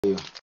you?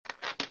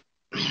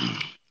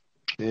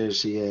 There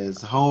she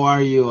is. How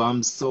are you?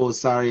 I'm so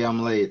sorry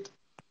I'm late.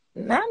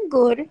 I'm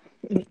good.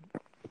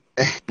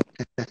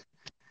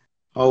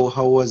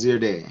 How was your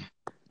day?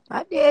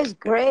 My day is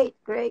great,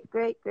 great,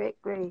 great,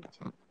 great, great.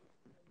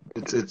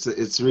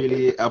 It's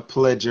really a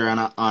pleasure and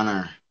an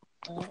honor,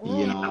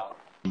 you Mm-hmm. know,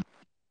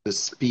 to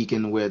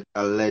speaking with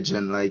a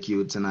legend like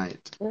you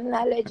tonight.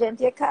 Knowledge and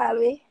you call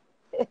me.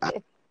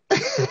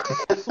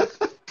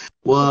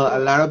 Well, a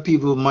lot of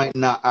people might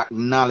not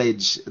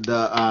acknowledge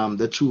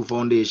the true And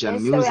foundation so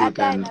we are music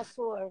and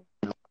dinosaur.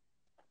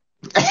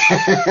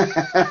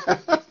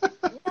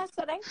 That's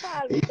what they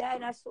call me,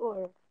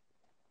 dinosaur.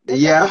 Them not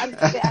yeah.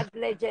 consider me as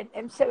legend.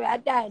 Them say we are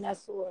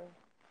dinosaur.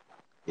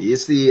 You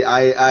see,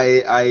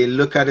 I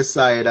look at the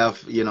side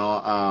of,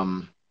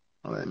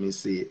 let me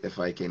see if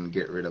I can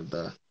get rid of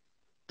the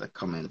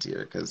comment here,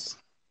 because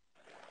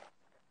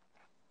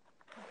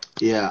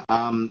yeah,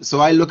 so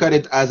I look at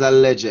it as a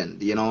legend,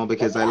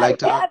 because I like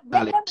to Make them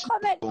acknowledge the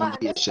comment, man.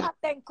 Let's foundation. stop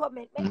them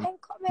comment. Make Mhm. them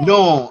comment.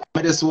 No,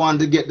 I just want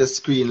to get the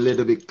screen a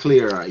little bit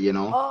clearer.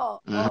 Oh,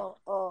 Mhm. oh,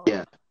 oh.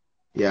 Yeah,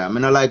 yeah, I'm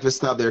gonna like to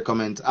stop their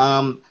comment.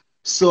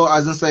 So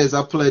as I say, it's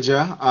a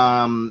pleasure,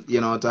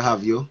 to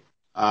have you.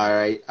 All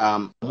right.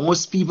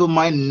 Most people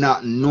might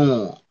not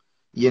know,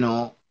 you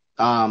know,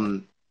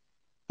 um,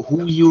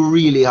 who you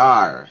really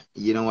are.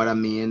 You know what I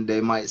mean?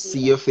 They might see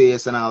Yeah. your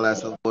face and all that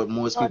stuff, but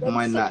most No, people them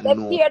might see, not them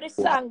know hear the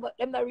who you are. song, but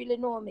them not really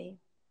know me.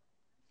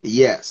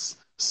 Yes. Mm.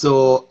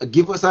 So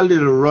give us a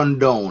little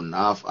rundown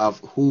of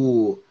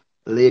who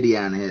Lady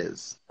Anne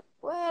is.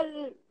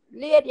 Well,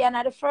 lady,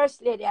 and the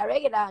first lady, a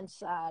reggae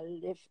dancer,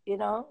 if the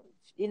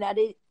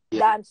Yeah.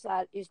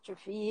 dancehall history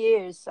for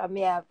years from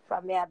me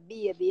a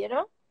baby,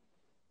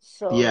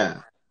 So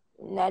Yeah,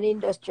 in an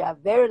industry a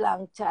very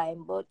long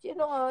time, but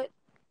how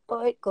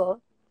it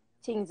go.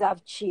 Things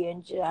have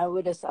changed, and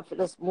we just have to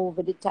just move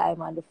with the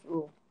time and the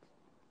flow.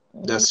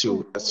 that's Mhm.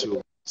 true. That's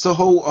true. So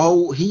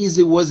how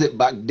easy was it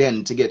back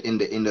then to get in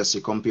the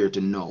industry compared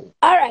to now?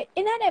 All right,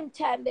 in a them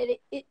time that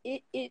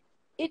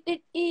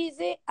it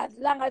easy as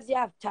long as you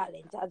have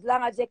talent, as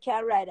long as you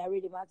can write a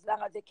rhythm, as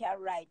long as you can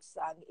write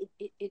song.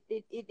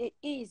 It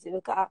easy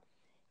because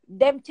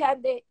them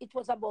time it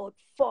was about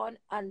fun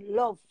and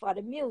love for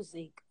the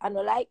music, and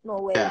like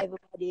now where Yeah,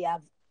 everybody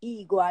have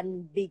ego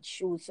and big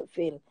shoes to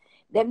fill.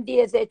 Them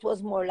days it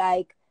was more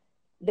like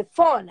the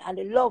fun and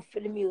the love for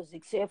the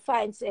music. So you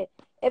find say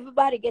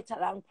everybody get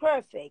along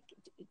perfect.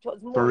 It was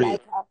for more real.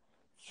 like a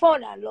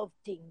fun and love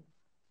thing,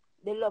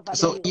 the love of the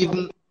So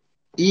music.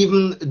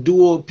 even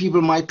though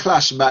people might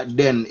clash back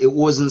then, it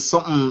wasn't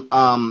something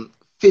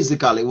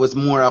physical. It was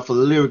more of a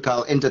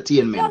lyrical It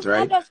entertainment, just not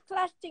right? just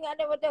clash thing, and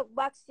they were there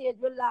backstage,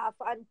 we laugh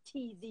and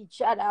tease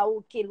each other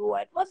who kill who.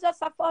 It was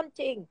just a fun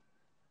thing.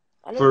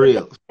 And it For was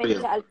real, just for a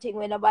real. mental thing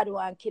when nobody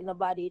want to kill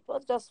nobody. It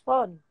was just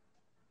fun.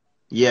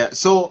 Yeah.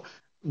 So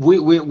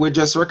we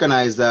just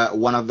recognize that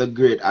one of the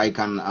great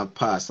icon have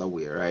passed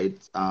away, right?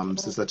 Mhm.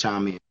 Sister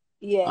Charmy.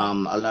 Yeah.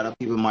 A lot of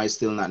people might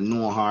still not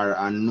know her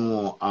and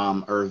know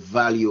her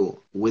value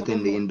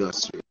within the Hmm.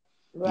 industry.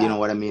 You know Right.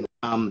 what I mean?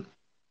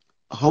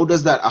 How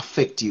does that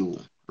affect you,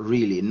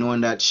 really,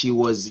 knowing that she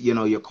was,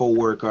 your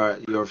coworker,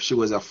 she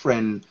was a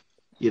friend,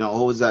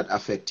 how does that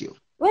affect you?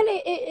 Well,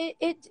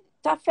 it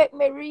affect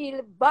me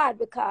really bad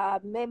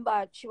because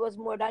remember she was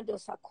more than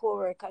just a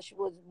co-worker. She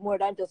was more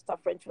than just a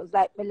friend. She was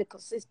like my little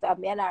sister.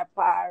 Me and her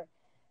par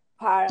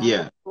and go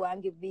Yeah, to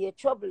and give me a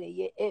trouble.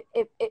 The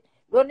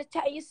only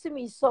time you see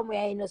me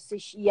somewhere, see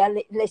she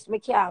unless me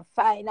can't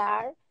find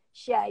her.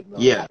 She hide me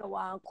out yeah, and no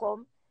one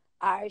come.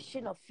 Or she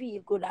not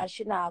feel good and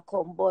she not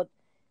come. But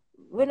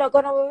we're not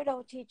gonna worry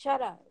without each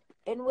other.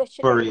 Anyway,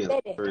 she for there, real,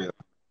 we there. for real,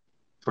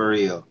 for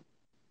real.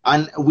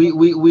 And we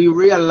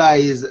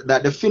realized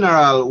that the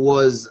funeral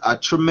was a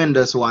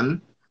tremendous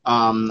one,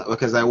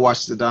 because I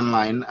watched it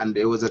online and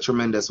it was a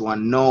tremendous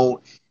one.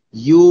 Now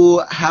you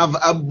have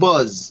a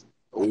buzz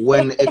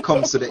when it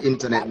comes to the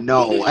internet I'm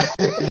now.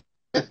 pleased.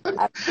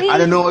 I'm I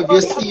don't pleased know if about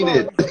you've your seen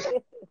it. buzz.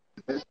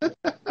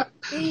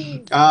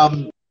 Please.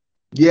 Um,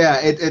 yeah,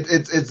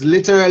 it's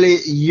literally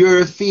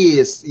your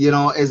face,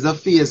 is the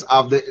face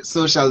of the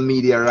social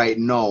media right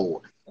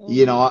now.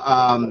 You Mm-hmm.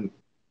 know,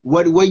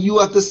 what you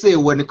have to say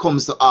when it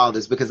comes to all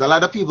this, because a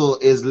lot of people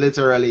is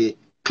literally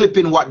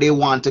clipping what they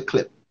want to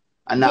clip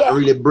and not Yeah.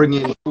 really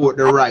bringing forth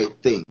the And, right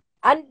thing.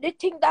 and the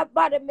thing that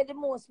bothered me the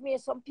most, me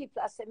and some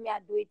people I say me I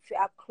do it for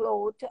a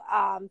clout,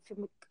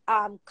 for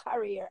my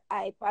career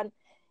hype. And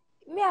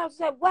me I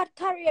say, what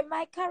career?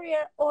 My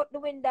career out the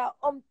window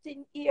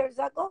umpteen years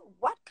ago.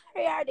 What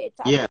career are they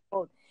talking Yeah,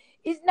 about?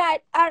 It's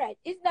not all right,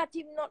 it's not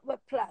even not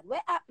what plan.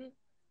 What happened?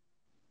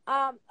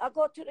 I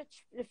go to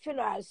the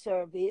funeral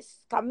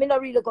service. Cause me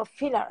not really go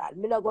funeral.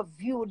 Me not go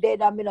view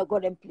dead and me not go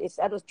them place.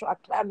 I just try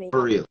climbing.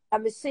 for real.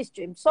 I'm a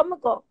sister. So me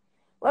go.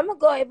 When me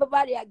go,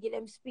 everybody I give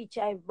them speech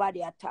and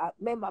everybody I talk.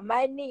 Remember,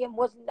 my name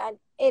wasn't on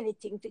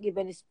anything to give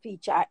any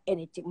speech or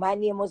anything. My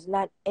name was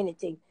not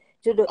anything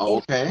to do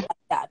anything Okay. like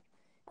that.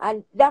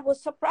 And that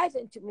was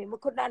surprising to me. I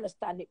couldn't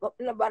understand it, but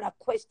nobody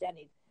question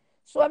it.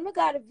 So when I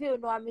got a view,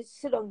 I'm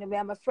sit down there,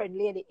 I'm a friend,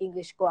 lady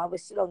English go, I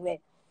was sit down there.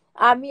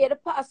 I made the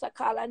pastor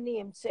call her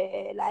name,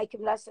 say, like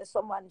him, that say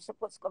someone is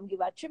supposed to come give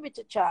a tribute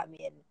to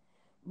Charmian.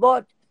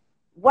 But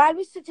while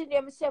we sitting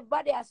there, we say,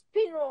 everybody has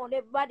spin around,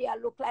 everybody I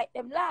look like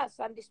them last,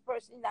 and this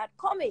person not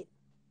coming.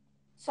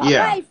 So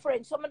my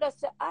friend, some of us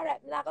say, all right,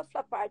 I'm not going to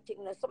flap our thing.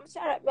 Some say,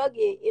 all right,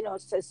 Maggie,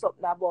 say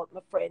something about my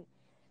friend.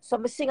 So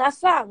I sing a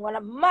song, one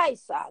of my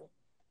songs,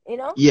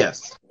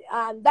 Yes.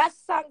 And that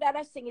song that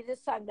I sing is a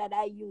song that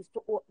I use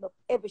to open up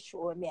every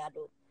show me I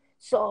do.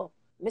 So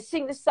I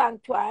sing the song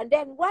to her. And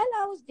then while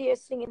I was there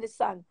singing the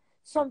song,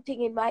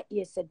 something in my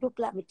ear said, do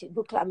calamity.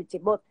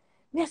 But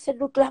me I said,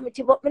 do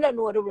calamity, but me don't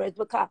know the words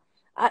because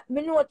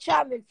me know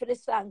Charming for the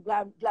song,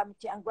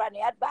 calamity and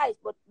granny advice,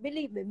 but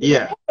believe me, me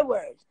don't know the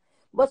words.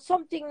 But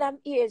something in my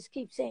ears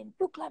keep saying,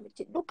 do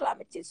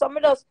calamity. Some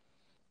of us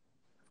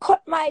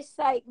cut my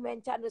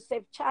segment and say,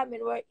 if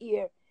Charming were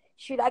here,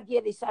 should I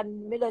get this?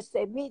 And me just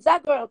say, me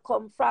that girl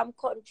come from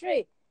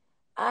country.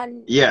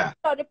 And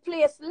the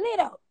place lit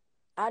up.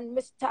 And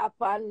me stop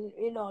and,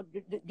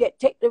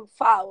 take them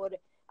forward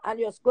and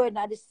just going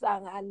at the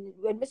song. And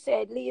when me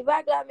say, leave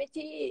a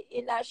calamity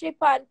in a ship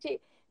panty,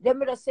 then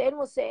me just say,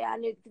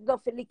 and it's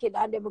not for liquid,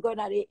 and then me going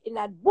at it in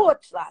a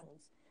both songs.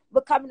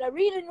 Because I don't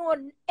really know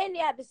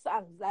any other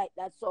songs like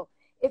that. So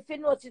if you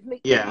notice me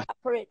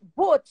incorporate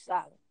both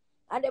songs.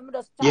 And then I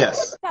just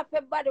stop.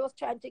 Everybody was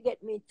trying to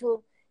get me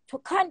to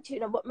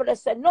continue. But I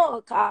just said,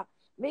 no, because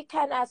me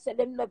cannot say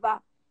them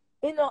never,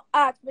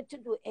 ask me to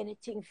do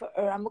anything for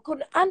her. And I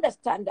couldn't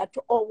understand that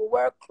to all we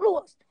were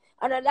close.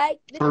 And I like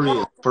the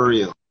for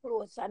real.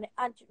 Close and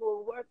the auntie we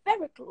were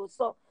very close.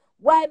 So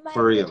why my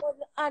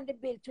wasn't on the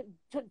bill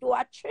to do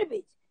a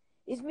tribute?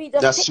 It's me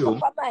just pick up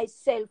for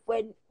myself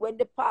when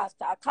the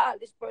pastor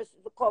called this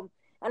person to come,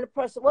 and the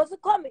person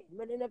wasn't coming.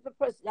 When the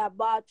person in the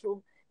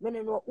bathroom, when I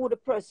know who the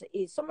person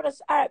is. Some of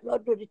us, all right, me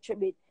do the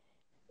tribute,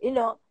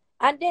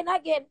 And then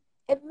again,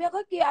 if me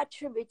go give a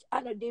tribute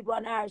and I did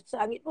one art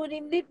song, it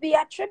wouldn't be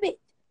a tribute.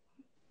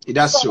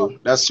 That's true.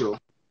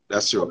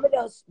 Some of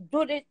us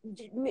do the,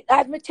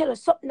 as me tell you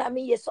something that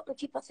me hear, something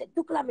people say,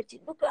 do calamity.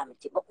 But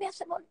me I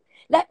say,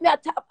 like me I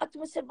talk to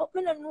myself, but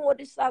me don't know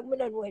this song, me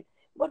don't know it.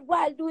 But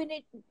while doing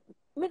it,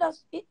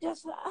 it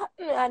just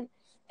happened, and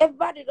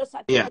everybody just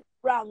had to the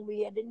wrong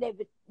way and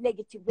the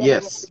negative way.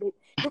 Yes.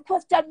 The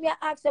question me I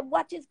ask them,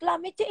 what is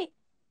calamity?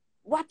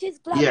 What is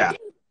calamity? Yeah.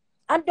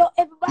 And though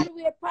everybody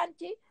wear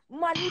panty,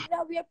 man even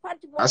wear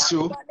panty, that's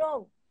true.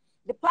 No.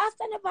 The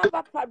pastor never have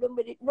a problem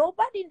with it.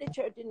 Nobody in the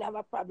church didn't have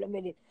a problem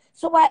with it.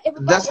 So why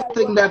everybody that's the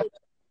thing that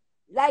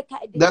like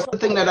I did. That's the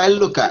thing that I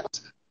look at,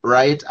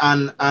 right?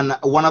 And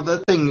one of the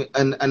thing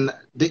and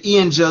the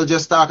angel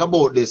just talked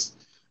about this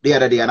the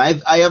other day, and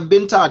I have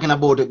been talking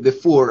about it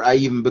before I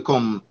even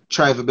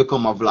try to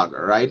become a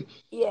vlogger, right?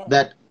 Yeah.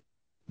 That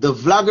the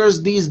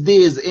vloggers these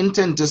days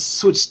intend to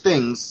switch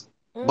things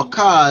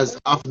because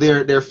of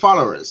their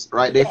followers,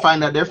 right? They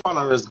find that their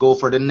followers go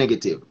for the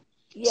negative.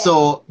 Yeah.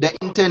 So they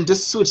intend to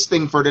switch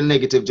things for the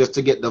negative just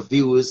to get the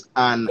views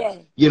and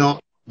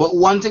But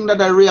one thing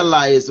that I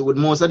realized with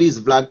most of these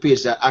vlog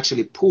pages that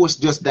actually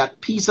post just that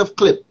piece of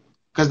clip,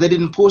 because they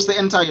didn't post the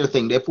entire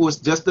thing, they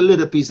post just a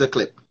little piece of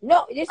clip.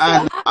 No, this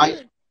and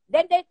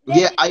then they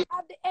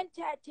have the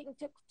entire thing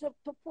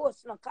to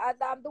post now, because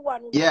I'm the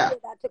one who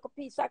that took a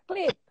piece of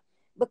clip.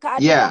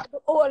 Because I have the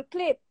whole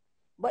clip.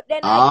 But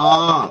then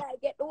I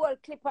get the whole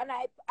clip and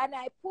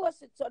I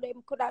post it so they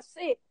could have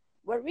seen.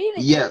 But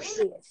really,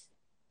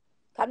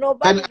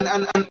 nobody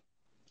and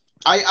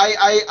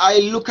I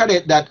look at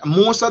it that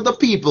most of the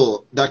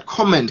people that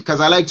comment,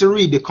 because I like to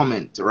read the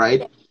comment,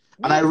 right?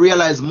 And I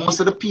realize most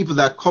of the people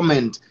that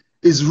comment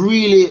is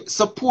really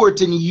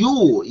supporting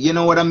you, you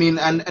know what I mean?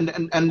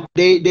 And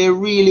they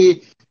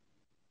really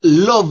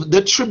love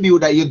the tribute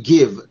that you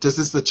give to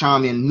Sister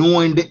Charmian,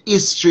 knowing the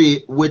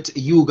history with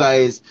you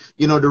guys,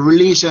 the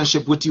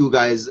relationship with you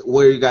guys,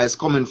 where you guys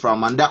coming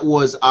from. And that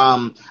was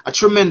a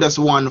tremendous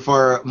one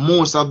for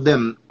most of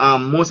them,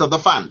 most of the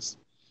fans,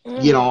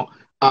 they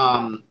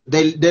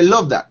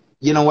love that.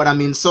 You know what I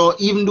mean? So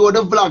even though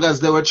the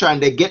vloggers, they were trying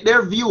to get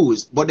their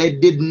views, but they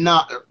did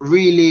not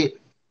really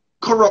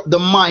corrupt the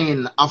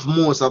mind of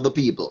most of the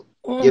people.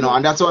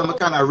 And that's why I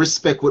kind of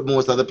respect with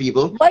most of the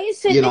people. But you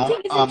see, the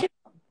thing is,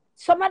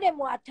 some of them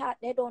were taught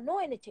they don't know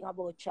anything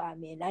about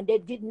Charmian, and they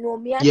didn't know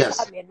me and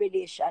Charmian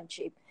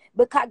relationship.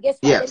 Because guess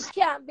what?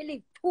 They can't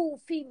believe two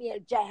female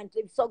giants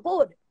live so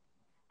good.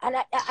 And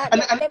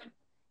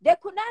they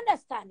couldn't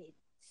understand it.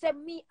 So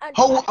me and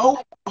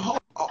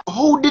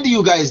how did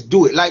you guys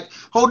do it? Like,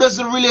 how does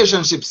the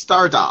relationship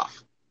start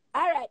off?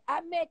 All right,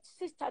 I met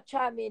Sister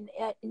Charmian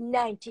in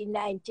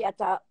 1990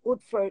 at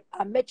Woodford,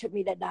 Metro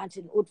Media Dance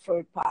in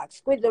Woodford Park.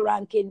 Squidler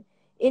Rankin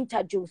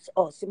introduced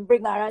us and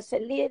bring her and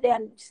said, lady,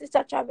 and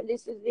Sister Charmian,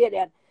 this is lady.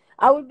 And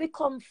I will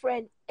become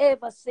friend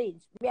ever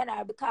since. Me and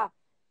her, because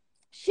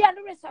she and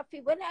the rest of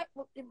female,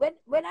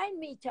 when I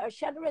meet her,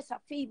 she and the rest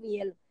of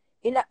female,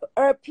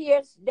 her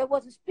peers, they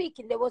wasn't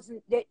speaking,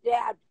 they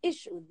had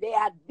issues, they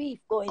had beef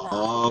going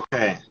on.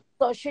 Okay.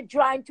 So she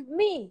joined to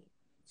me.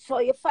 So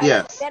you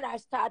find then I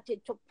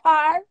started to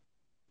par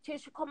till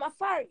she come a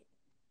foreign.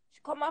 She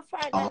come a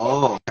foreign.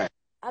 Okay.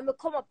 and me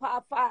come up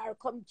off her,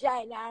 come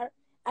join her,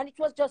 and it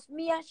was just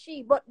me and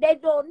she. But they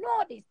don't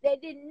know this. They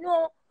didn't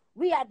know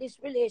we had this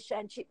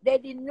relationship. They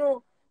didn't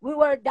know we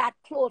were that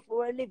close. We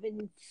were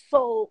living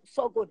so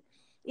good.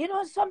 You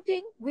know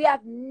something? We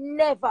have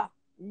never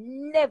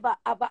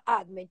have an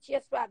argument.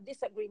 Yes, we have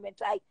disagreement.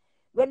 Like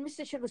when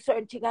Mr. should do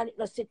certain thing and it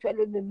not sit well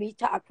with me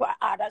talk to her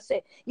hard and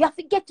say, you have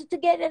to get it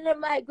together, and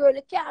my girl,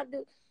 you can't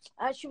do.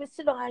 And she would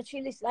sit down and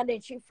she listen, and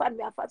then she found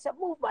me and said,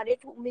 move man,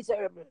 it's too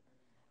miserable.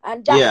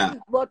 And that's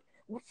it. But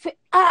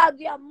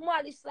argue and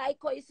malice like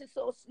how you see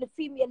so the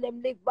female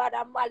them live bad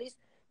and malice,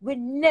 we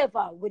never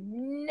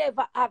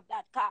have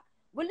that car.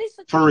 We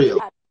listen to each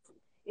other.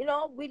 You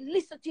know, we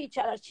listen to each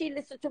other. She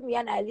listened to me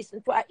and I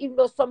listen to her, even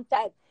though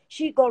sometimes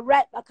she go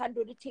right back and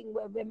do the thing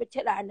where we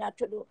tell her not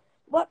to do.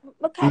 But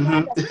I kind of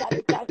understand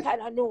it and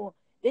kind of know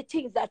the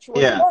things that she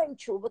was going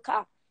through,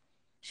 because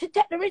she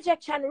take the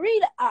rejection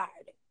really hard.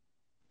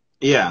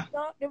 Yeah. You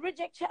know, the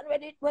rejection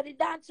when the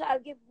dancer will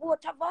give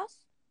both of us,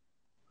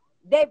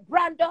 they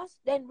brand us,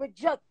 then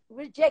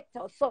reject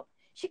us. So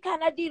she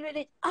kind of deal with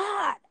it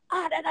harder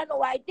than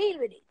how I deal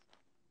with it.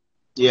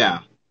 Yeah.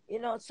 You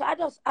know, so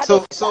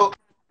So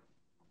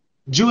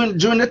during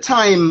the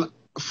time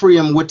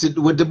frame with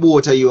the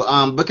both of you,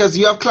 because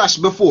you have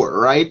clashed before,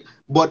 right?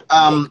 But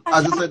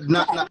as I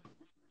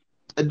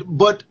said,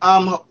 but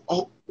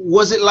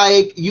was it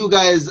like you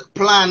guys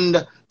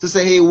planned to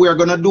say, hey, we're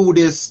gonna do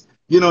this,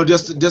 you know,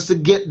 just to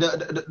get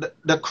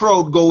the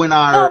crowd going?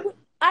 No,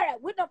 all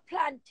right, we don't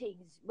plan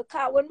things,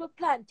 because when we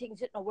plan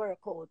things, it don't work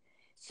out.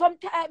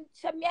 Sometimes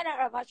me and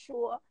her have a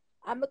show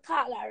and me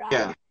call her out.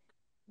 Yeah.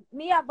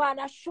 Me have on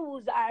her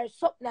shoes or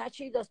something, and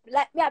she just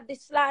like me have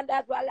this slant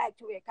that I like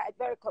to wear because it's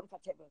very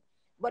comfortable.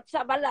 But she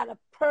have a lot of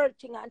pearl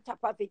thing on top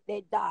of it,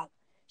 they dog.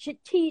 She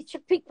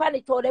pick on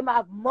it, all them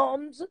have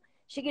mums.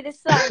 She get the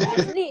slant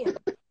as name.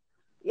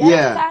 You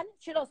understand?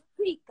 She just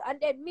pick, and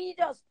then me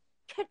just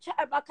catch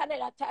her back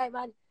another time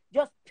and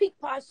just pick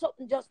on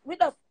something, we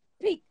just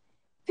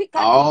pick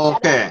on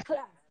the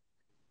class.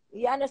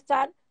 You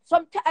understand?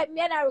 Sometimes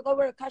me and I will go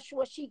work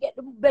and she get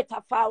the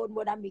better forward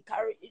more than me.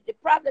 The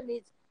problem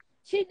is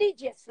she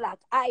DJ slack,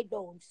 I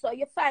don't. So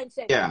you find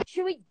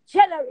she will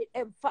generate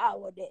them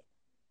forward there.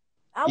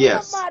 And we're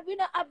not mad, we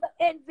don't have the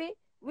envy.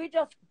 We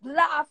just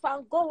laugh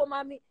and go home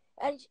and me.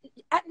 And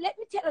let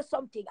me tell her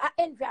something. I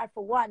envy her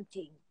for one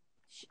thing.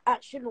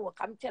 She know,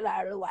 I'm telling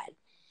her a while.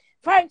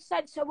 For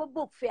instance, we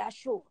book for a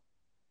show.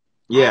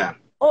 Yeah.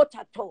 Out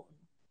of town.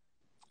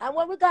 And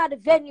when we got the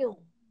venue,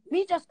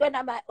 me just going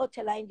to my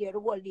hotel in there the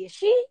whole day.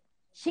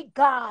 She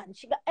gone.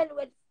 She got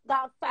anywhere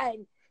gone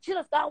fine. She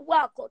just gonna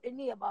walk out the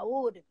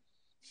neighborhood.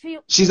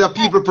 She's a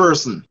people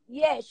person.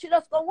 Yeah, she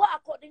just gonna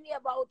walk out the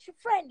neighborhood. She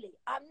friendly.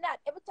 I'm not.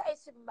 Every time I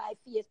see my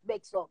face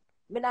bakes up,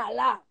 me not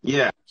laugh.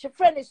 Yeah. She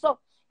friendly. So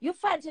you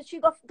find that she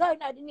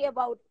going out the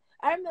neighborhood.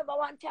 I remember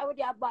one time we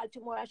were at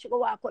Baltimore and she go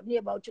walk out the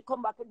neighborhood. She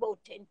come back with about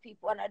 10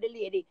 people, and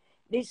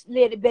this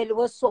lady belly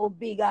was so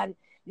big, and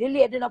the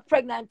lady not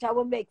pregnant and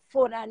will make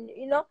fun, and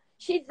you know,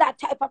 she's that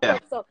type of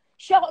person. So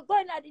she go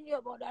going out the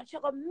neighborhood and she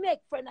go make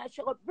friends and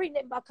she go bring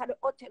them back at the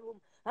hotel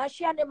room, and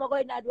she and them are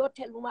going at the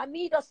hotel room, and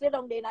me just sit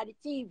down there at the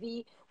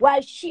TV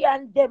while she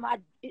and them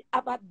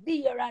have a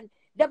beer and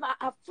them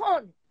have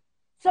fun.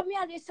 So me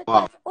and they say,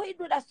 oh, you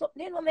do that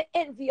something, you know, me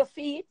envy your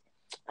feet.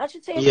 And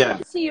she say, you're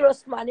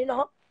serious man, you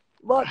know.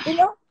 But you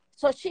know,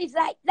 so she's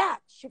like that.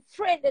 She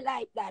friendly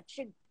like that.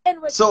 She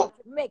anyway to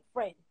make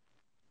friends.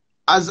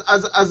 As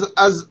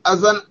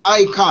an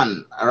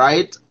icon,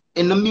 right,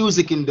 in the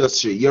music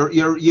industry,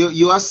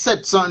 you have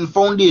set certain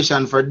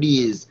foundation for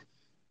these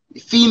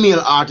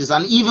female artists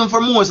and even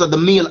for most of the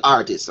male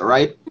artists,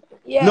 right?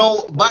 Yeah.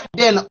 No, back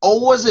then, how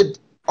was it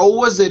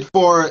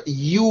for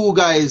you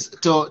guys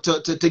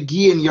to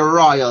gain your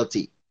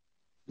royalty?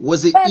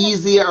 Was it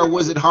easy or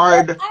was it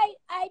hard?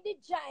 I did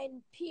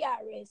join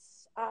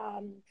PRS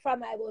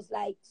from I was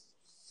like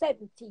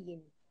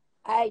 17.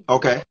 I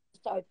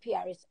started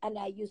PRS and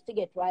I used to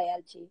get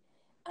royalty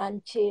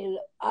until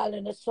all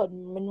of a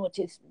sudden I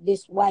noticed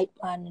this white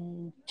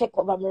man take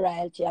over my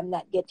royalty. I'm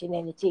not getting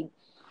anything.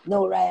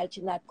 No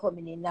royalty not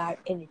coming in or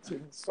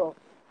anything. So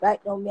right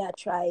now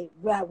I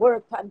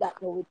work on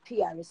that now with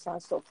PRS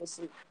and stuff to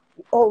see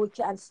how we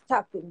can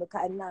stop him,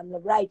 because I'm the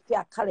right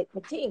to collect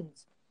my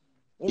things.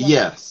 You know?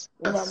 Yes.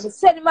 You know, I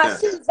send my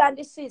sins and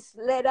this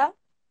letter,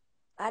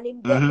 and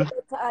him get the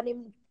letter and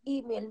him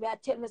email me. I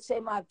tell me say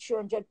I have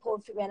 £300 for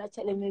me, and I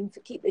tell him to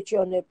keep the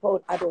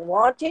 £300. I don't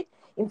want it.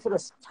 Him for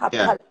stop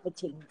collecting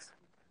things.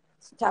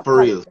 Stop for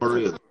real.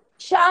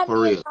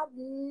 Charmaine, I've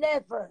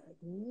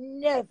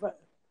never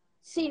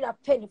seen a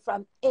penny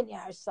from any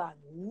of her song.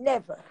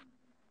 Never.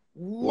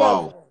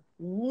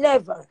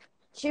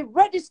 She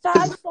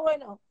registered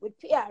so with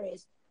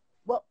PRS.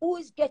 But who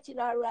is getting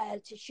her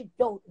royalty? She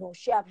don't know.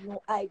 She have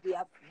no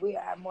idea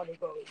where her money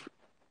going.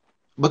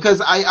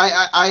 Because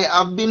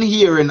I've been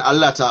hearing a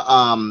lot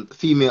of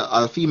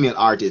female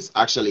artists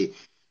actually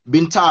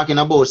been talking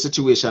about a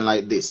situation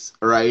like this,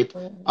 right?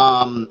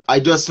 I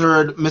just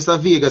heard Mr.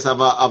 Vegas have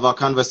a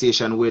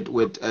conversation with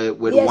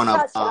one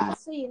of I've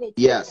seen it.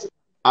 Yes,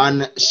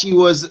 and she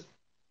was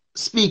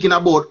speaking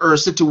about her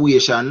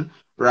situation,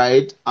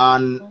 right?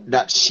 And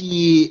that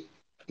she,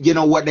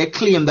 what they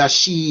claim that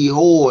she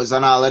owes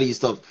and all of these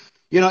stuff.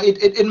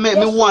 It made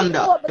me Yes, she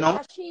wonder, know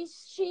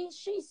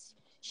because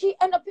she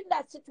end up in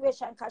that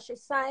situation because she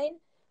signed,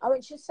 and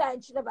when she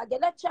signed, she never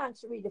get a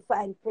chance to read the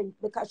fine print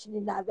because she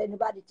didn't have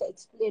anybody to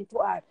explain to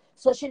her,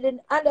 so she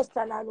didn't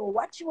understand or know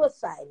what she was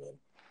signing.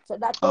 So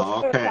that was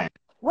Oh, her okay. problem.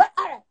 Well,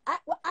 all right,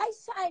 I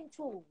signed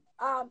to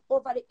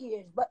over the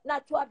years, but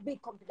not to a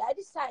big company. I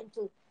just signed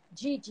to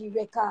GG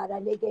Record,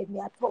 and they gave me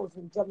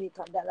 $1,000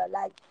 Jamaican.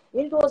 Like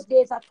in those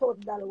days,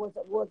 $1,000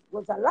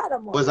 was a lot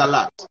of money. Was a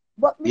lot.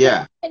 But me don't Yeah.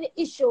 have any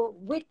issue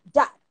with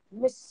that.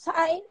 Me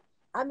sign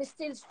and me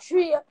still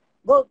straight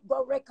go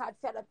record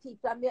for the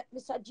people. And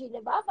Mr. G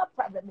never have a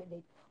problem with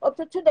it. Up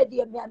to today, me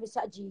and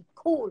Mr. G,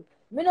 cool.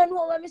 Me don't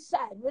know when me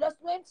sign. Me just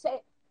know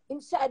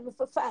him sign me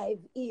for 5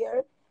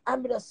 years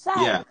and me just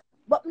sign. Yeah.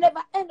 But me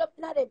never end up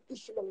in that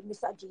issue with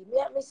Mr. G. Me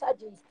and Mr.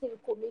 G still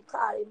could me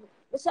call him.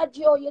 Mr.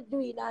 G, how you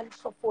doing and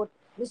so forth.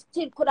 We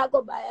still could have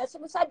go by. I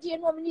said, Mr. G, you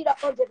know, me need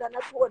 $100 and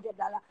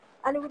 $200.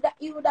 And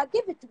he would have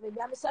given it to me. Me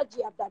and Mr.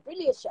 G have that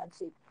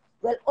relationship.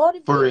 Well, all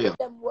the For VP real.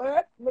 them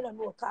work, me don't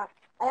know, cause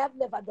I have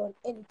never done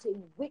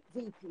anything with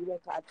VP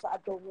Records, so I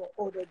don't know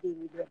how they deal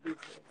with their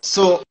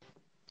business.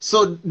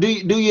 So do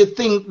you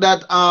think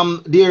that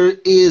there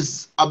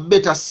is a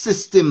better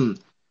system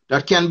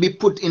that can be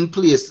put in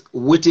place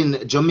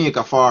within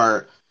Jamaica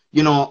for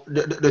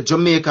the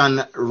Jamaican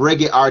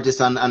reggae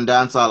artists and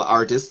dancehall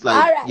artists, All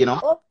like right.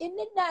 Up in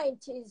the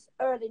 90s,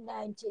 early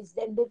 90s,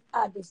 then they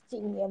had this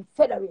thing named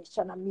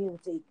Federation of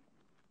Music.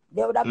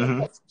 They would have make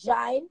Mhm. us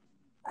join.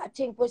 I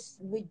think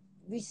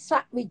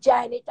we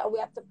join it and we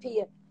have to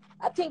pay.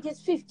 I think it's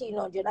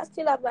 1,500. I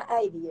still have my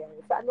ID here.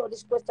 If I know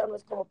this question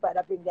was come up,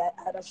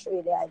 I'd show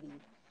you the ID.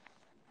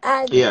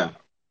 And Yeah.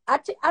 I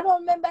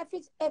don't remember if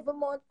it's every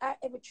month or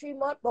every 3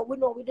 months, but we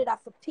know we did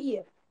have to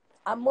pay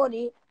our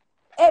money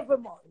every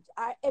month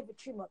or every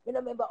 3 months. We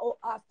don't remember how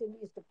often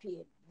we used to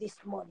pay this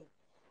money.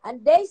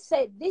 And they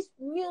said this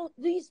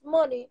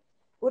money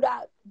would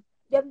have,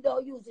 them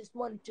don't use this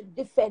money to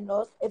defend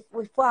us if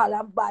we fall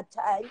on bad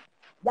time.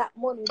 That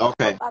money will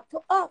Okay. come back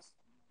to us.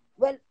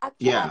 Well,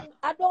 Yeah.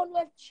 I don't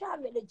know if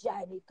Charmy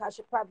joined it because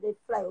she probably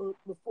fly out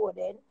before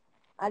then.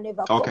 I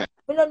never Okay. come.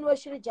 We don't know if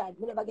she joined.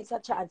 We never get a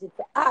chance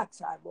to ask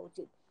her about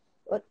it.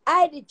 But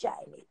I did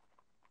join it.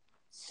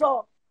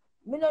 So,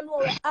 me don't know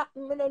what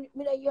happened. Me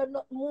don't hear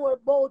nothing more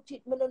about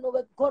it. Me don't know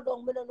what go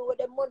down. Me don't know what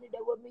the money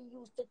that were me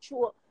used to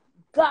show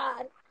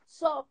God.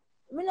 So,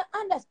 me don't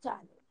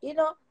understand.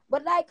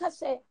 But like I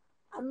say,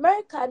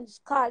 Americans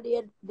call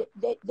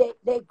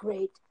they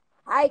great.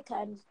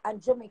 Icons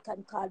and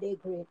Jamaican call they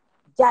great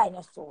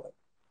dinosaur.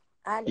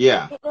 And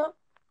Yeah.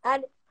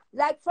 and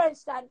like for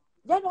instance,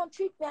 they don't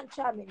treat me and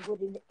Charming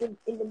good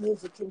in the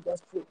music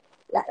industry.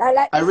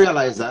 Like I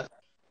realize that.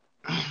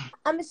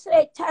 I'm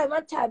say time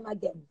and time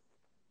again.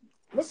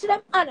 I see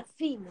them honor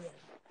female.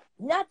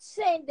 Not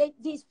saying that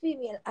these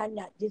females are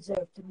not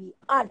deserve to be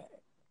honored.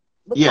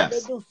 Because Yes.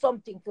 they do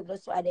something to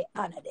us, why they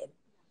honor them.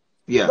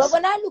 But Yes.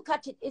 when I look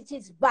at it, it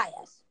is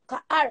bias.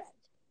 Alright.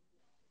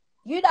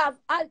 You'd have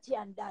Alti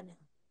and Dana.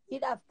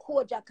 You'd have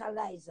Kojak and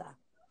Liza.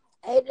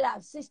 You'd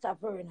have Sister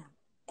Verna.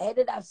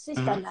 You'd have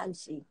Sister Mhm.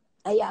 Nancy.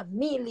 And you have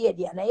me,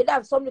 lady. And you'd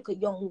have some little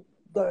young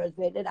girls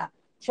where they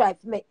try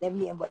to make them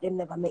name, but they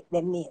never make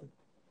them name.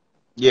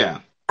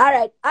 Yeah. All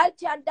right,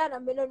 Alti and Dana, I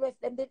don't know if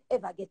them did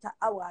ever get an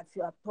award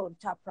for a pound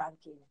top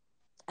ranking.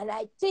 And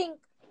I think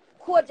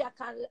Kojak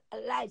and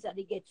Liza,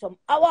 they get some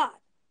award.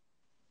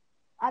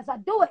 As I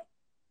do it,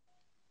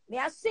 me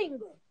a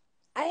single.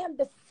 I am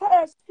the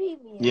first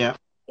female Yeah.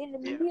 in the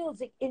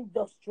music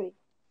industry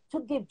to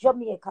give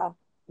Jamaica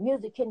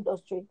music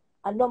industry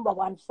a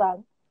 #1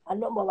 song, a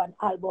 #1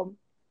 album,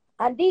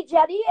 and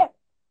DJ of the year.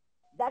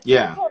 That's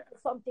Yeah.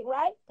 something,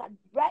 right?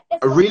 Right?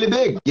 That's Really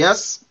big.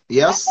 Yes.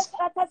 Yes.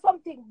 that's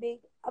something big.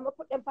 I'm gonna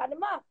put them on the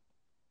map.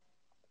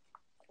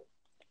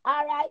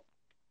 All right,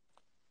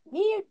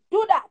 me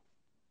do that,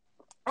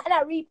 and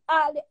I reap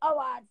all the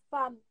awards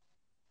from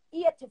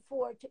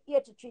 84 to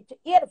 83 to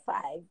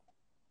 85.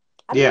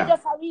 And Yeah. me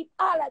just I reap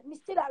all of, me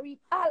still I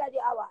reap all of the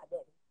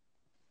awards.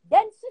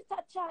 Then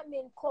Sister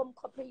Charmaine come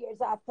a couple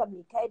years after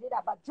me, because I did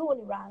have a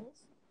Joni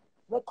Ranks,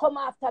 will come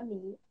after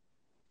me.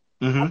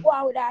 I Mhm. go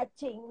on with our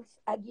things,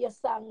 I give a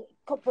song,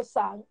 couple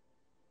song.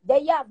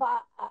 Then you have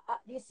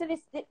you see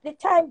this, the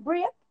time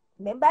break.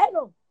 Remember, I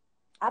know.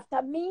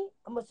 After me,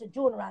 I must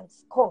Joni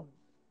Ranks come.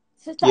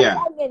 Sister Yeah.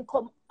 Charmaine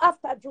come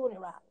after Joni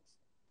Ranks.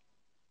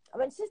 And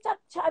when Sister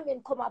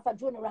Charmaine come after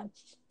Joni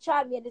Ranks,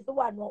 Charmaine is the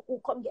one who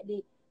come get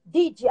the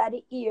DJ of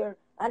the year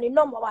and the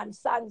 #1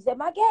 songs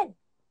them again.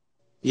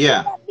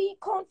 Yeah. Should that be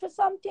count for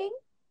something?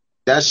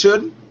 That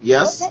should. But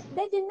Yes.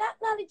 they did not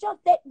acknowledge us.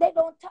 They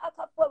don't talk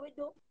up what we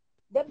do.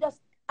 Them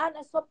just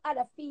honor some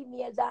other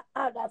females and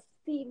other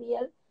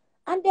female.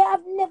 And they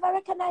have never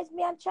recognized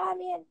me and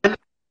Charmaine.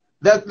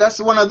 That's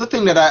one of the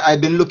things that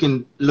I've been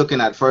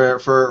looking at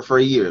for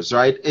years,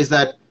 right? Is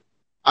that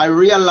I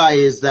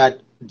realize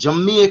that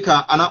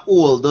Jamaica and a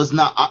whole does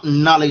not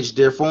acknowledge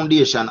their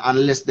foundation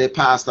unless they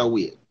passed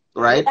away.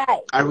 right?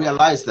 Right. I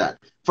realize that.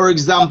 For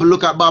example,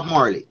 look at Bob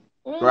Marley,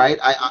 right?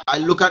 I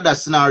look at that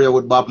scenario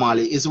with Bob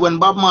Marley. It's when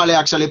Bob Marley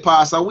actually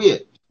passed away.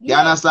 You Yes,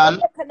 they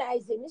understand?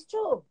 recognize him. It's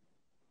true.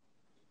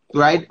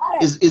 Right? All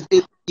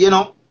right. You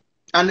know,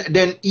 and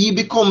then he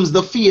becomes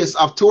the face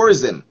of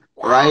tourism,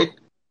 right?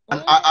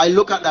 And I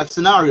look at that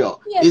scenario.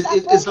 Yes,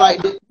 It's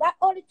like that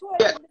only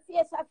tourism, the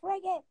face of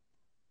reggae.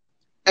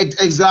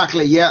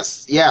 exactly,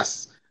 yes,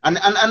 yes. And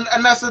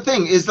that's the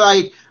thing. It's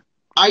like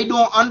I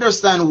don't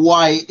understand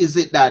why is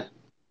it that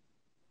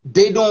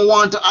they don't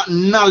want to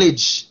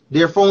acknowledge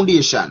their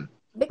foundation,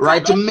 Because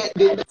right? To make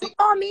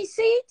me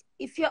see it.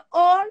 If you're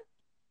all,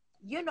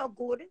 you're not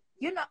good.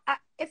 You know,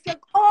 if you're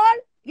all,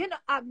 you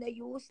not have no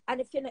use,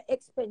 and if you're not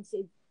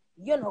expensive,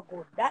 you're not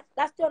good.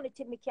 That's the only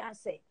thing we can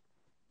say.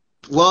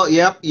 well,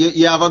 yeah,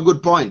 you have a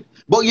good point.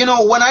 But you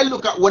know, when I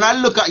look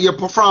at your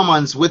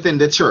performance within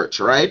the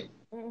church, right?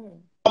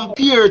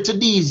 Compared to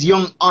these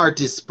young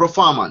artists'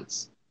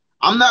 performance,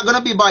 I'm not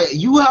gonna be biased.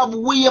 You have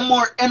way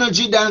more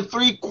energy than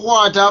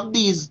 3/4 of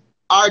these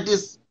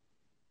artists.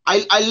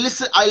 I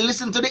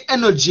listen to the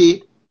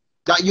energy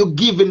that you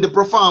give in the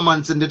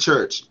performance in the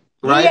church,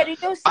 right? Yeah,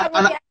 the new song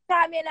we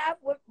time in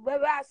where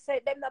we say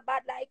them not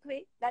bad like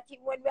we. That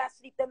even when we are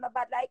asleep, them not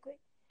bad like we.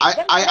 I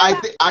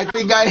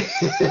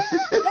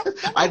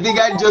think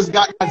I just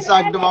got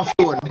assigned to my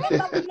phone.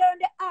 Remember we learned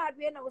the hard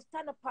way and I was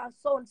stand up on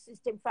sound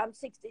system from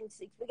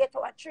 16.6. We get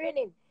our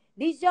training.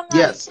 These young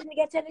artists didn't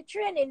get any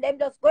training. Them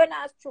just going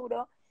out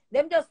studio.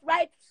 Them just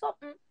write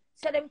something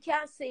so them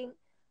can sing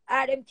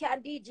or them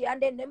can DJ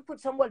and then them put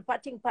some word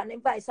patting pan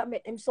them voice and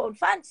make them sound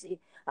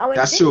fancy. And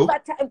when deliver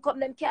time come,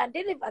 them can't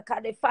deliver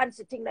because they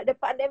fancy thing that they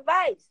pan them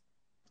voice.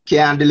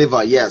 Can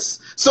deliver, yes.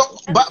 So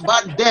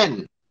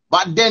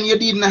but then you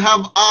didn't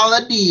have all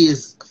of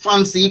these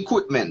fancy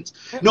equipment.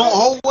 No,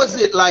 how was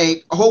it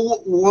like?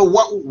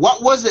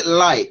 What was it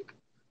like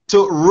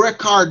to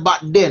record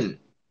back then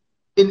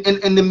in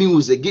the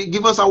music?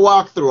 Give us a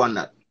walkthrough on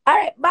that. All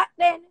right, back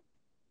then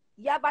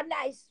you have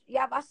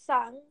a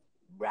song,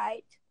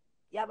 right?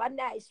 You have a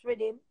nice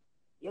rhythm.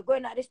 You're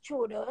going at the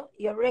studio,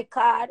 you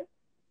record,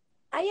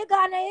 and you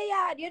go in your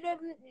yard.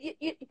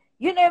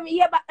 You know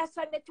hear about that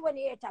song the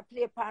 28 to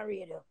play on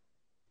radio.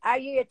 Or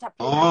you hear to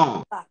play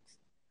on box.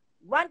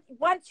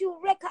 Once you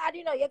record,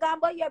 you know, you're going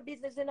about your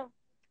business, you know.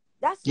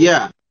 That's it.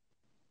 Yeah.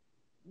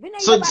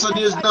 So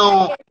there's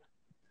no.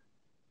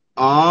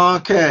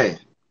 Okay.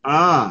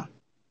 I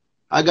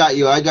got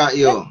you.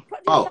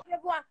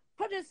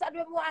 Producer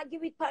don't want to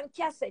give it on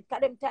cassette,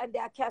 because them time they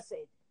are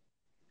cassette.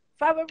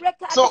 From a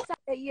record,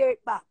 a year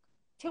back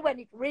to when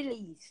it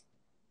released.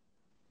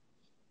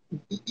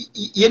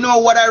 You know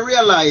what I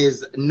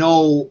realize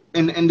now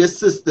in the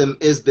system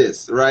is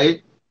this,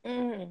 right?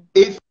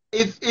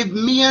 If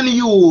me and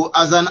you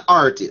as an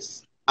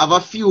artist have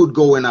a feud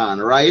going on,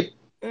 right?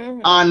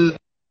 And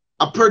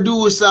a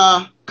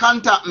producer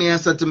contact me and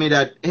said to me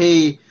that,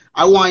 hey,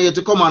 I want you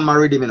to come on my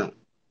rhythm, you know,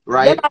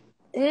 right?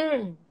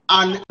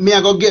 And me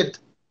I go get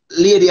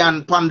Lady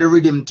and pan the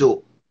rhythm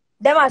too.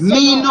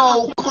 Me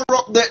now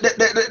corrupt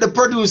the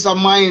producer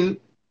mind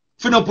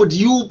finna put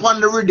you on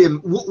the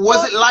rhythm.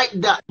 Was it like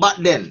that back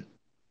then?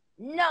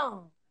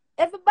 No.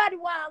 Everybody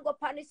want to go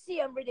on the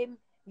same rhythm.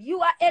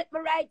 You are help me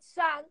write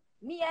song.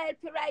 Me I help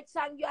you write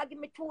song. You are give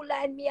me 2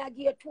 lines. Me I give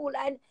you 2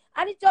 lines.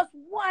 And it's just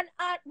one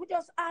art. We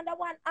just under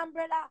one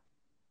umbrella.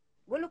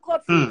 We look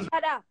out for each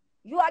other.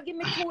 You are give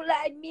me 2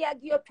 lines. Me I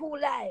give you 2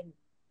 lines.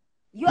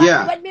 You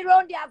are when me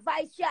round their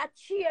voice, you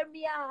cheer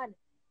me on.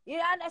 You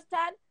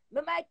understand?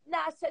 Me might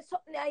not say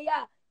something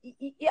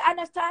you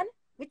understand?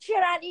 We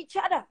cheer on each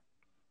other.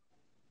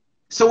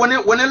 So when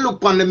I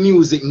look on the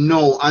music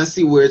now and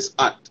see where it's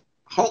at,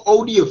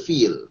 how do you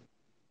feel?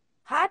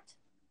 Hot?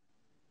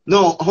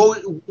 No,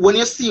 when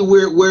you see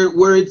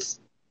where it's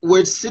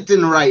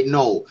sitting right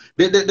now,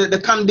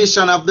 the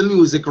condition of the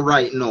music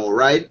right now,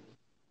 right?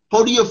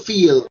 How do you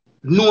feel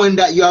knowing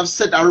that you have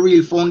set a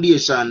real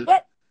foundation?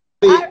 But,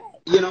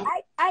 you know,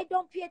 I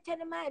don't pay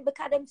any mind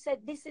because them said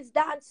this is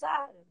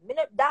dancehall.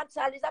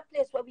 Dancehall is a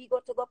place where we go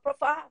to go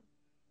perform.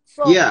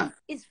 So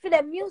it's for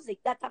the music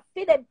that I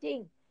feel them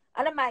thing.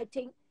 And I might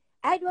think,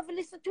 I don't ever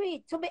listen to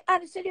it. To be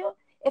honest with you,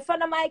 if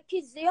one of my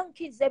kids, the young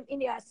kids, them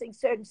in here sing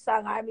certain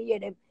song, I hear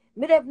them,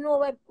 me don't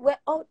know we're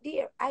out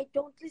there. I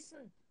don't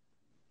listen.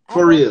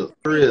 For real.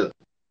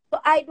 So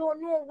I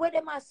don't know where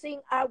them are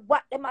sing or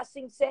what them are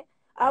sing say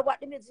or what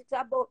the music's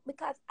about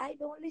because I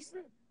don't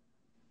listen.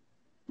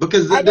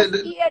 Because I just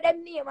hear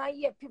them name and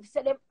hear people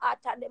say them art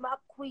and them are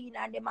queen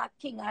and them are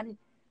king and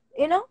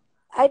you know,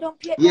 I don't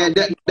pay. Yeah,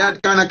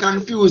 that kind of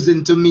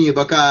confusing to me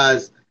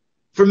because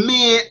for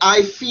me,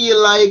 I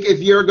feel like if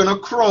you're gonna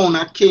crown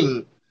a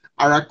king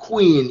or a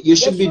queen, you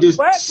should be doing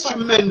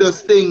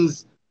tremendous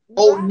things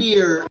out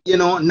there, you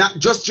know, not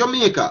just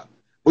Jamaica,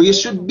 but you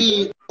should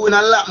be doing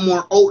a lot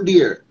more out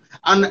there.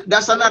 And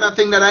that's another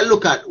thing that I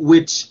look at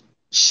with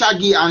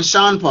Shaggy and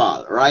Sean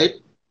Paul, right?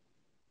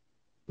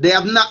 They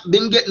have not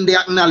been getting the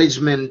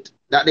acknowledgement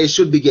that they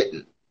should be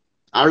getting.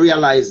 I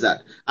realize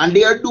that. And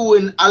they are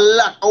doing a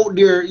lot out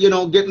there, you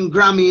know, getting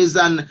Grammys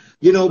and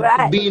you know,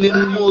 Right. being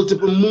in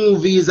multiple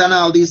movies and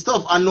all these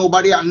stuff, and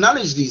nobody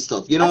acknowledge these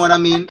stuff. You know That's what I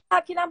mean? I'm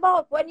talking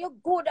about. When you're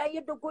good and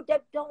you do good, they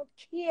don't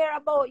care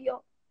about you.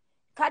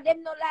 Because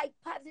them not like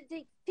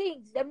positive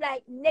things. Them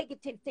like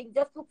negative things.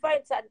 Just look for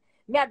instance,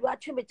 me I do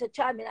attribute to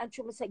Charming and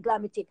True say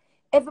Glamity.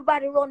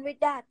 Everybody run with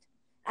that.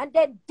 And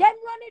then them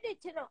run with it,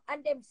 you know,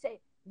 and them say,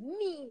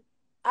 me,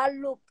 I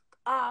look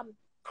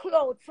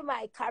cloud for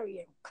my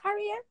career.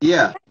 Career?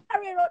 Yeah. My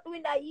career out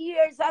doing that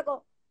years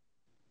ago.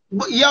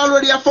 But you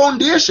already a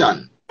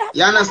foundation. That's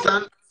You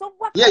understand? right. So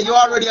what Yeah, you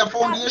already a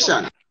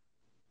foundation.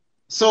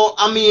 So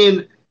I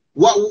mean,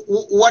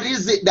 what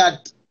is it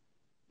that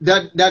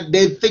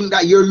they think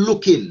that you're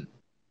looking?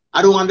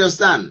 I don't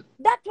understand.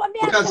 That's what me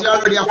because you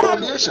already a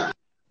foundation.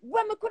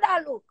 When me could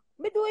I look?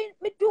 Me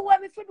do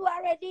what me could do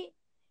already.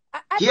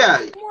 Yeah.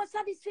 Most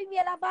of these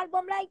female have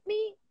album like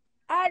me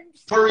and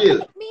For real.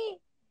 like me.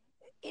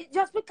 It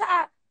just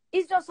because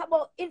it's just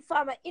about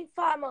informer.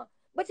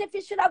 But if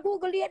you should have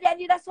Google it, then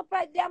you'd have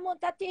surprised the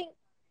amount of thing.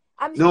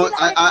 I'm No, still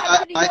a record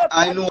for the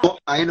I European know,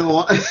 market. I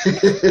know.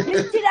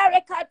 Me still a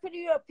record for the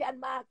European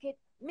market.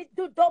 Me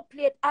do dub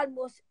plate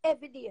almost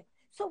every day.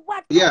 So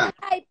what Yeah.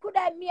 could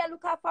I me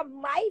look out for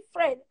my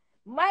friend,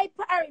 my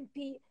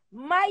RMP,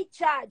 my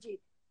charge?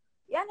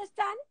 You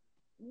understand?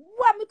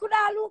 What me could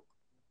I look?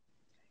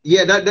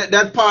 Yeah,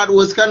 that part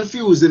was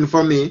confusing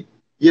for me,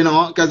 you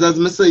know, because as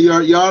I say,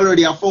 you're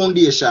already a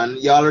foundation.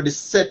 You already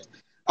set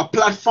a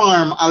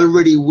platform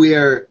already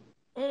where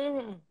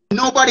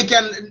nobody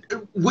can,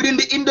 within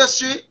the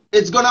industry,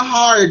 it's gonna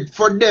hard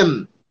for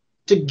them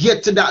to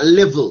get to that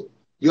level.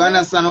 You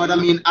understand what I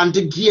mean? And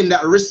to gain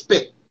that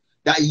respect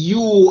that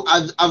you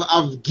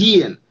have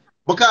gained.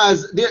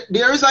 Because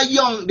there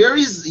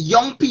is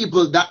young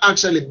people that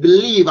actually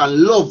believe and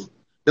love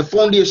the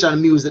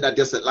foundation music that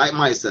you said, like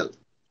myself,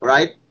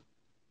 right?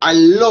 I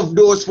love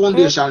those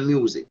foundation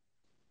music.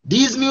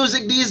 These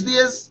music these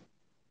days,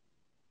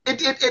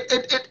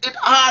 it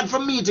hard for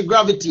me to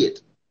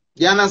gravitate.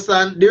 You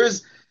understand?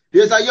 There's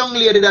a young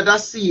lady that I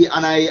see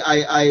and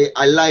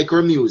I like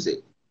her music.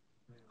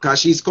 Because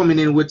she's coming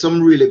in with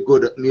some really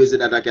good music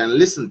that I can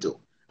listen to.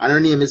 And her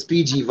name is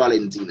PG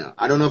Valentina.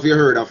 I don't know if you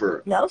heard of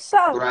her. No,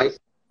 sir. Right?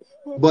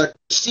 But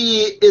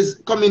she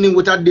is coming in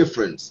with a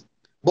difference.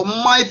 But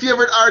my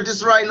favorite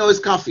artist right now is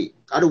Coffee.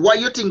 What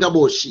do you think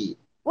about she?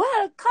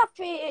 Well,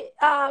 Coffee,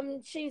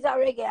 she's a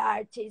reggae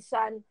artist,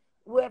 and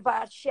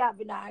whoever she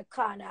have in her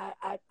corner,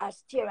 I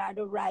steer her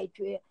the right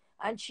way,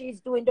 and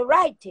she's doing the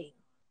right thing.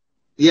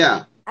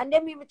 Yeah. And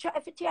then we will try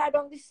to tear her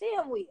down the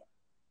same way.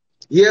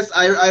 Yes,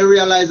 I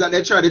realize that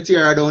they try to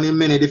tear her down in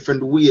many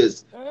different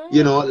ways.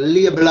 You know,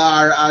 label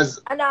her as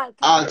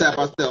all type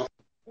of stuff.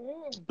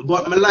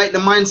 But I like the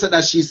mindset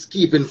that she's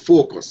keeping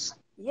focus.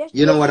 Yes,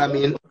 you know what I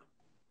mean?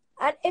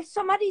 And if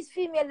somebody's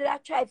female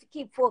that try to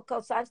keep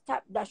focus and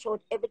stop dash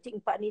out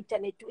everything on the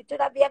internet, it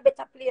would be a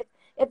better place.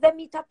 If they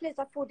meet a place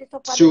and put it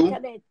up on the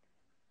internet.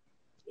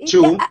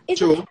 True.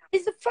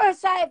 It's the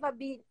first I ever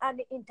been on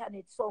the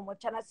internet so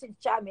much, and I seen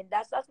Charming.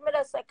 That's me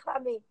that say,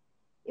 Clammy,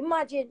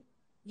 imagine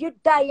you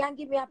die and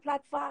give me a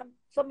platform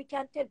so we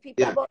can tell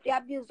people about the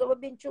abuse that we've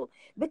been through.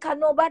 Because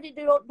nobody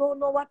don't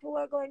know what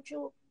we're going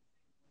through.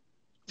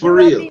 For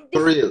real.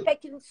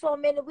 In so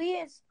many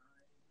ways.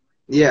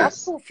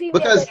 Yes.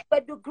 Because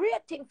but do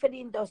great thing for the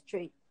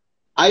industry.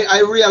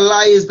 I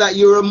realize that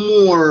you're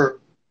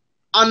more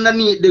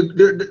underneath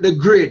the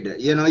grid.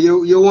 You know,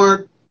 you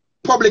weren't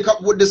public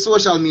up with the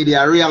social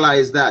media. I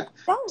realized that.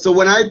 Oh. So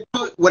when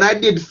I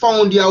did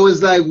found you, I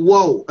was like,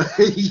 whoa.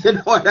 You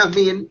know what I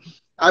mean?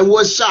 I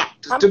was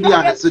shocked, to be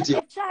honest with you.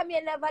 If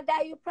Charming never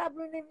die, you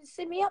probably didn't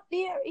see me up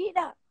there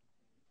either.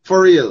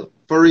 For real.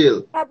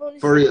 Probably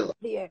for real. Up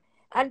there.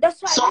 And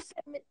that's why I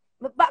said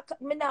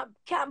me now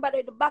can't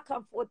bother the back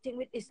and forth thing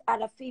with this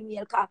other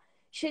female, cause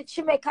she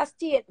make a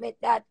statement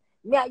that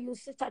me I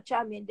use Sister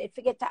Charming, they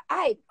forget to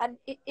hype, and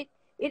it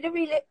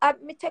really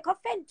me take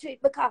offense to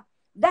it, because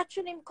that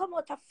shouldn't come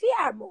out of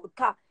fear mode,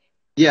 cause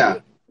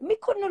me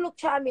couldn't look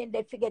Charming,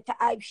 they forget to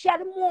hype. She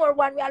had more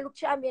when we look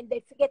Charming,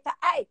 they forget to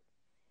hype,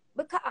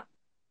 because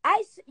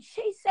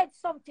she said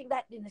something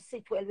that didn't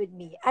sit well with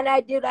me, and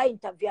I did an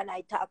interview and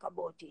I talk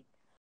about it.